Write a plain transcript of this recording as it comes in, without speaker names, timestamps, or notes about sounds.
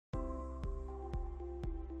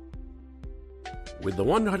With the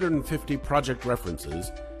 150 project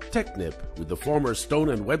references, Technip, with the former Stone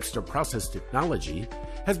and Webster process technology,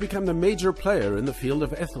 has become the major player in the field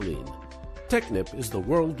of ethylene. Technip is the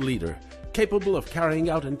world leader, capable of carrying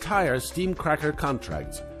out entire steam cracker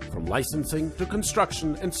contracts, from licensing to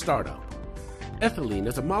construction and startup. Ethylene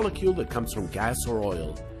is a molecule that comes from gas or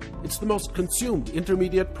oil. It's the most consumed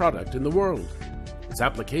intermediate product in the world. Its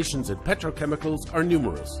applications in petrochemicals are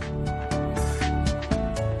numerous.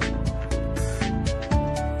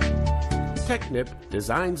 Technip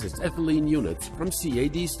designs its ethylene units from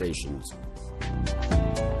CAD stations.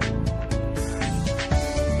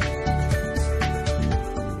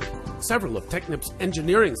 Several of Technip's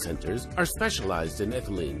engineering centers are specialized in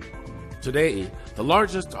ethylene. Today, the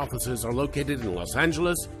largest offices are located in Los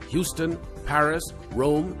Angeles, Houston, Paris,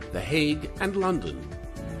 Rome, The Hague, and London.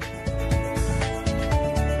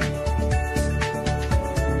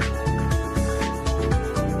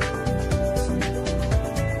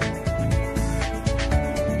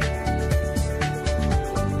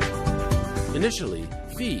 Initially,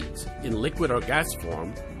 feeds, in liquid or gas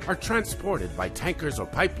form, are transported by tankers or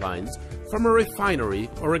pipelines from a refinery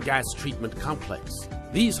or a gas treatment complex.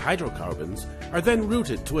 These hydrocarbons are then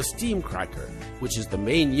routed to a steam cracker, which is the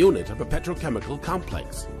main unit of a petrochemical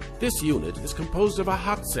complex. This unit is composed of a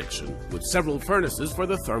hot section with several furnaces for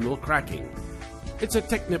the thermal cracking. It's a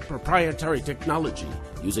Technip proprietary technology,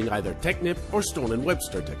 using either Technip or Stone and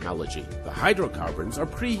Webster technology. The hydrocarbons are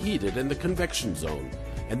preheated in the convection zone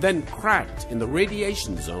and then cracked in the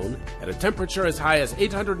radiation zone at a temperature as high as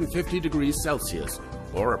 850 degrees Celsius,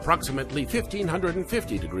 or approximately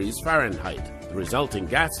 1550 degrees Fahrenheit. The resulting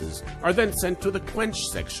gases are then sent to the quench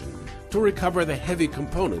section to recover the heavy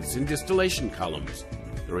components in distillation columns.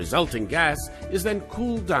 The resulting gas is then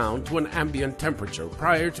cooled down to an ambient temperature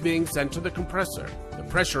prior to being sent to the compressor. The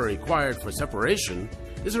pressure required for separation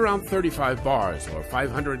is around 35 bars or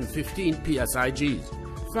 515 psigs.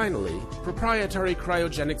 Finally, proprietary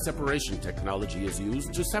cryogenic separation technology is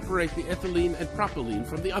used to separate the ethylene and propylene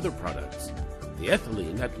from the other products. The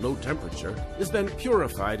ethylene at low temperature is then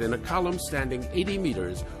purified in a column standing 80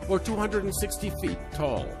 meters or 260 feet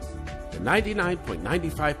tall. The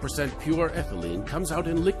 99.95% pure ethylene comes out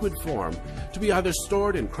in liquid form to be either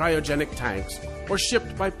stored in cryogenic tanks or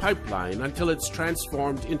shipped by pipeline until it's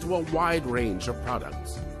transformed into a wide range of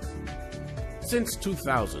products. Since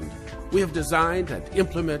 2000, we have designed and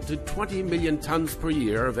implemented 20 million tons per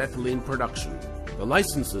year of ethylene production. The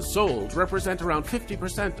licenses sold represent around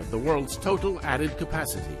 50% of the world's total added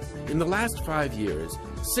capacity. In the last 5 years,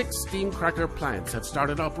 6 steam cracker plants have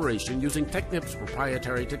started operation using Technip's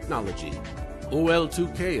proprietary technology.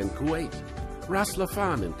 OL2K in Kuwait, Ras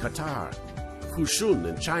Laffan in Qatar, Fushun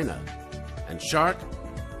in China, and Sharq,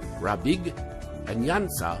 Rabigh, and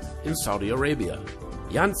Yansa in Saudi Arabia.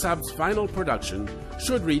 Yansab's final production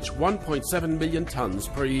should reach 1.7 million tons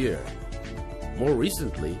per year. More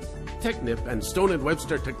recently, Technip and Stone and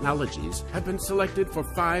Webster technologies have been selected for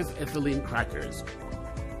 5 ethylene crackers.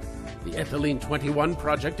 The Ethylene 21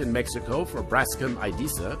 project in Mexico for Braskem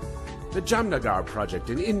Idesa, the Jamnagar project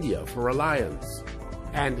in India for Reliance,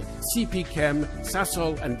 and CP Chem,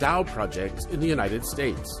 Sasol, and Dow projects in the United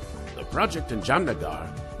States. The project in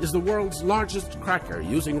Jamnagar is the world's largest cracker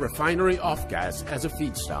using refinery off-gas as a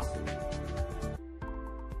feedstock.